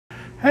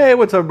Hey,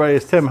 what's up, everybody?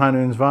 It's Tim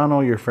Hinoons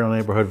Vinyl, your friendly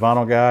neighborhood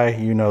vinyl guy.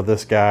 You know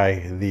this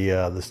guy,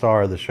 the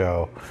star of the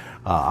show,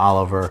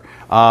 Oliver.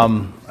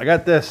 I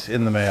got this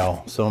in the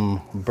mail,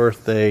 some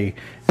birthday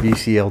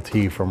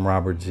VCLT from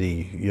Robert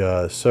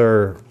Z.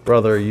 Sir,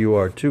 brother, you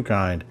are too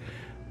kind.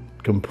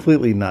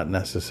 Completely not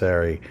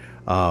necessary.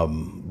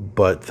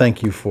 But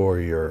thank you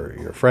for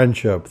your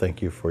friendship.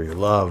 Thank you for your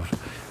love.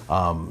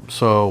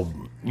 So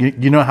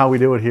you know how we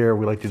do it here.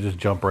 We like to just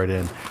jump right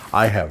in.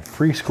 I have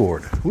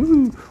pre-scored.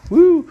 Woo,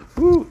 woo,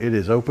 woo. It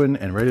is open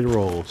and ready to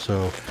roll.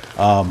 So,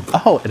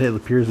 oh, and it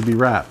appears to be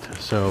wrapped.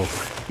 So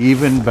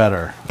even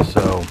better.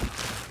 So,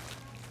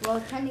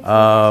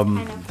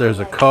 there's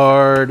a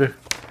card.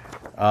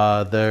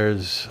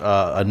 There's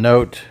a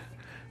note.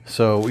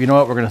 So you know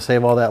what? We're going to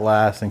save all that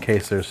last in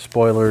case there's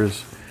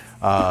spoilers.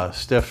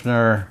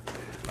 Stiffener.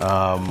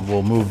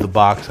 We'll move the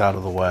box out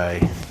of the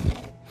way.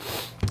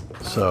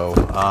 So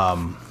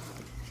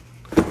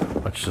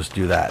let's just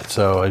do that.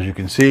 So as you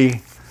can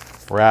see,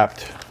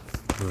 wrapped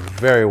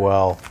very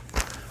well.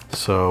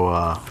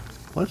 So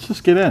let's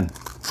just get in.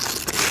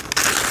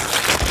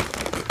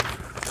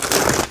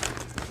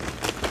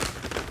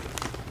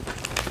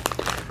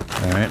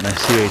 All right, and I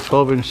see a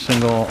 12-inch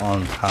single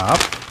on top,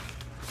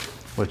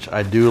 which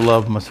I do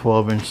love my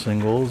 12-inch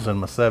singles and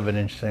my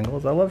 7-inch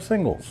singles. I love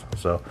singles.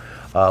 So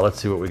let's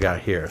see what we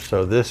got here.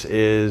 So this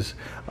is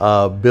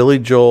Billy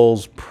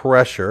Joel's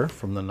Pressure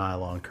from the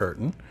Nylon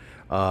Curtain.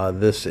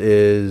 This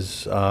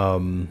is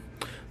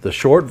the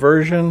short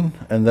version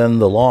and then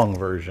the long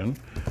version.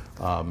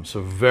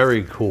 So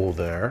very cool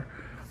there.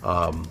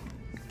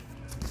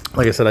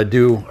 Like I said, I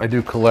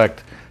do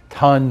collect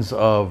tons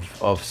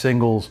of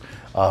singles,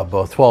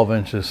 both 12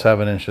 inches,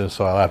 7 inches,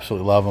 so I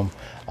absolutely love them.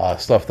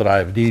 Stuff that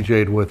I've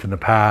DJ'd with in the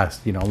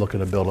past, you know,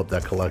 looking to build up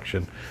that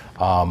collection.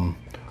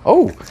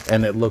 Oh,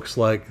 and it looks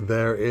like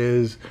there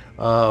is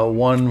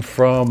one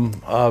from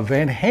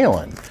Van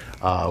Halen,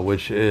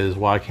 which is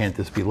Why Can't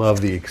This Be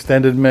Love, the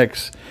extended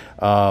mix,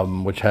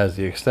 which has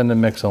the extended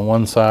mix on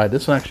one side.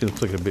 This one actually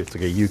looks like it's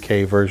like a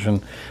UK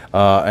version,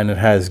 and it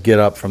has Get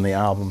Up from the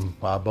album,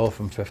 both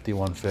from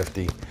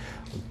 5150.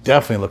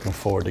 Definitely looking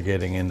forward to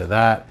getting into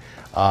that.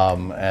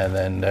 And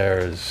then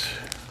there's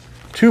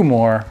two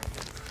more.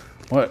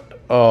 What?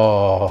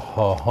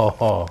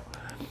 Oh.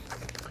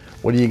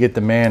 What do you get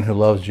the man who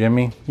loves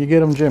Jimmy? You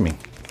get him Jimmy.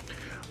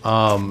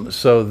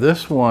 So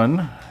this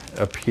one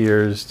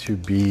appears to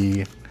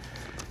be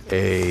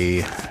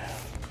a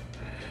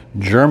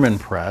German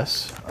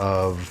press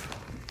of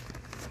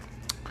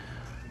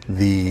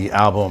the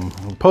album,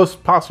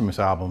 posthumous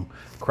album,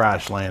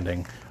 Crash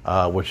Landing,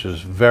 which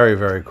is very,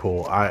 very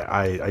cool.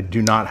 I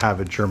do not have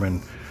a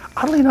German,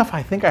 oddly enough,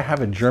 I think I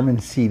have a German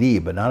CD,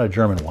 but not a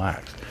German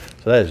wax.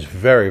 So that is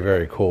very,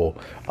 very cool.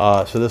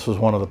 So this was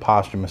one of the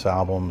posthumous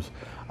albums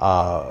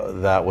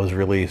that was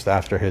released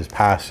after his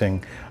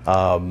passing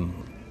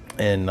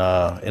in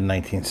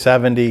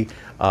 1970,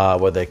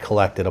 where they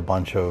collected a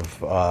bunch of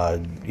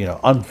you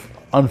know,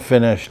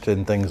 unfinished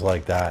and things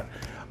like that.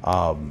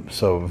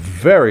 So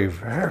very,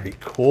 very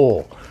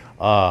cool.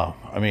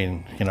 I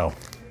mean, you know,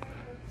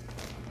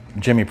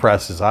 Jimmy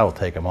presses, I will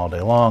take them all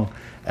day long.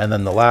 And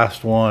then the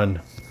last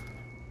one,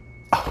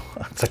 oh,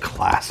 that's a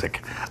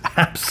classic,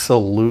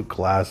 absolute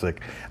classic.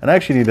 And I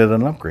actually needed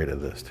an upgrade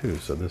of this too,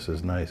 so this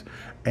is nice.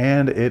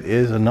 And it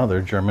is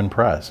another German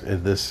press.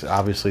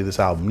 Obviously this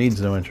album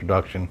needs no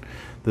introduction.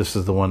 This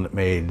is the one that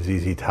made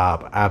ZZ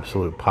Top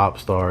absolute pop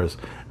stars,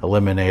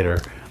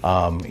 Eliminator.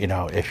 You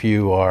know, if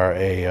you are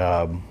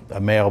a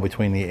male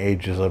between the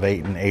ages of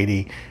 8 and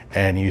 80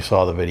 and you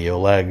saw the video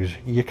Legs,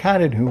 you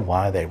kind of knew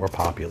why they were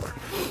popular.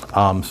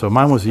 So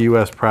mine was a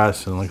US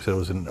press, and like I said, it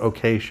was in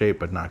okay shape,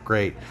 but not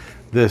great.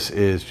 This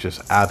is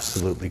just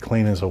absolutely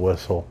clean as a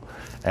whistle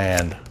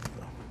and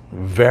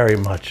very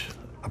much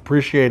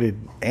appreciated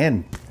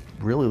and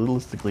really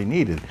realistically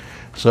needed.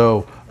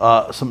 So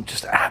some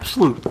just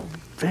absolute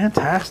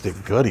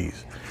fantastic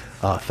goodies.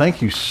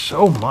 Thank you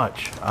so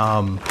much.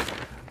 Let me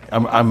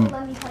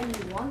tell you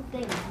one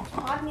thing. You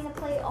taught me to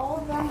play all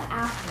of them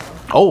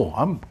after. Oh,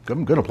 I'm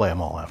gonna play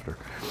them all after.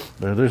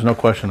 There's no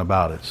question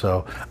about it.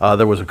 So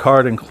there was a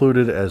card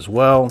included as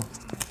well.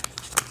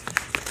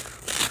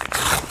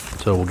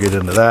 So we'll get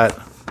into that.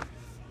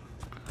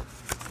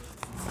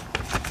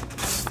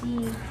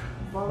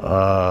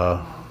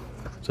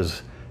 It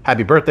says,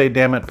 "Happy birthday,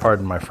 damn it.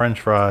 Pardon my French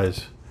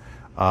fries."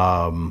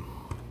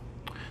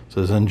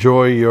 Says,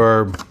 "Enjoy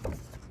your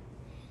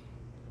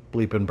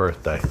bleeping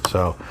birthday."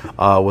 So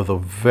with a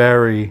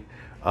very,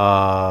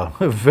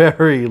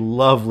 very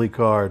lovely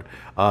card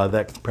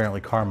that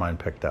apparently Carmine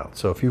picked out.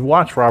 So if you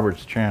watch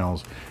Robert's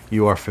channels,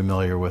 you are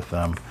familiar with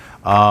them.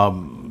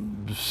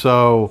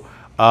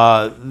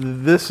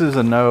 This is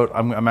a note.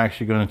 I'm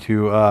actually going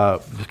to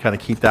just kind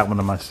of keep that one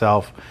to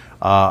myself.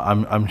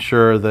 I'm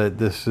sure that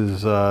this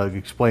is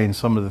explains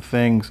some of the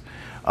things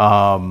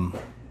of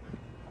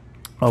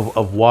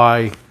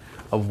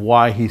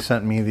why he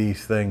sent me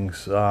these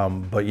things.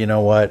 But you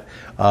know what?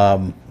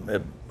 I'm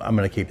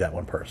going to keep that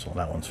one personal.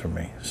 That one's for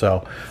me.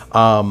 So,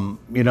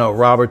 you know,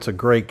 Robert's a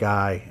great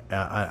guy.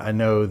 I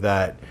know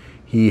that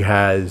He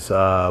has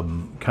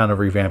kind of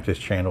revamped his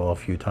channel a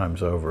few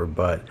times over,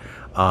 but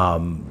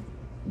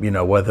you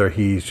know, whether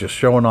he's just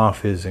showing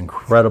off his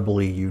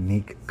incredibly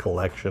unique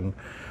collection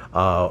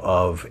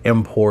of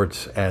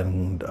imports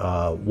and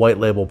white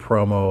label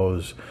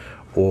promos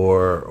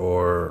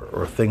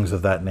or things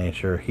of that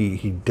nature,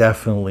 he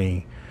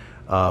definitely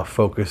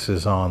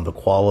focuses on the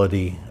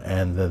quality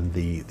and then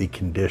the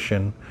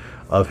condition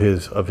of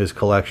his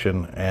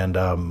collection.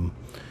 And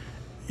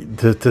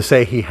to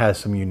say he has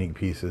some unique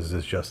pieces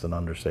is just an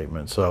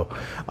understatement. So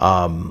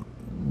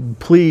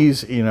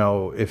please, you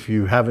know, if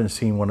you haven't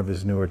seen one of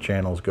his newer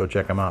channels, go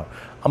check him out.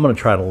 I'm going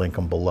to try to link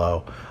them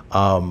below.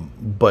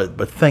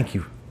 But thank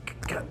you.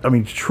 I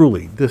mean,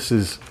 truly, this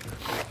is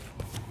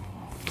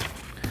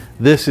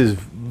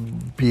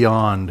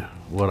beyond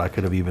what I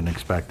could have even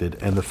expected.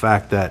 And the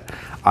fact that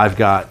I've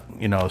got,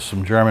 you know,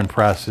 some German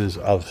presses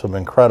of some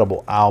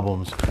incredible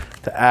albums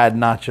to add,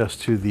 not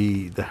just to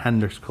the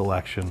Hendrix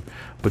collection,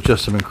 but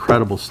just some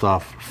incredible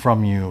stuff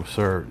from you,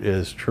 sir,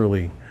 is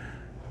truly,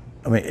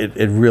 I mean,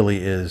 it really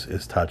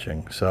is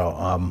touching.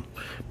 So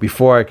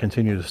before I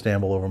continue to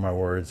stumble over my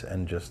words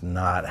and just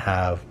not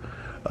have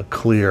a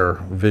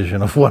clear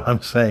vision of what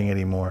I'm saying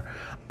anymore,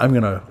 I'm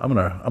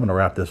gonna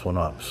wrap this one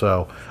up.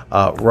 So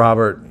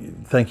Robert,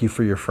 thank you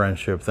for your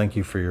friendship. Thank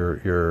you for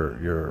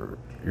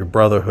your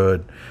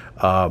brotherhood.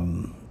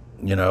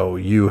 You know,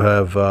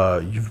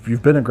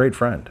 you've been a great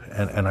friend,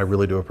 and I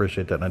really do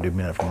appreciate that, and I do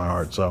mean it from my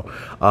heart. So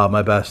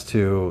my best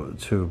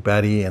to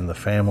Betty and the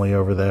family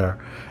over there,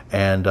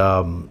 and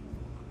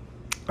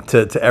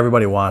to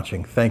everybody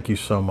watching, thank you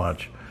so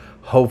much.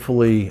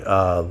 Hopefully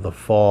the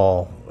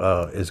fall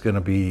is going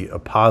to be a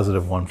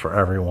positive one for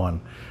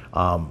everyone,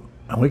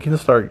 and we can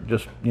start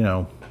just, you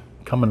know,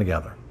 coming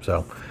together.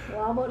 So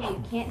well, about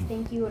you can't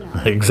thank you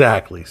enough.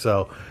 Exactly.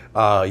 So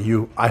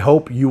I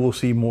hope you will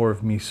see more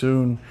of me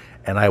soon,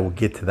 and I will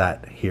get to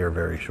that here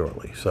very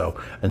shortly. So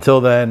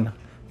until then,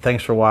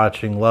 thanks for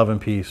watching. Love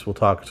and peace. We'll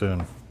talk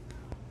soon.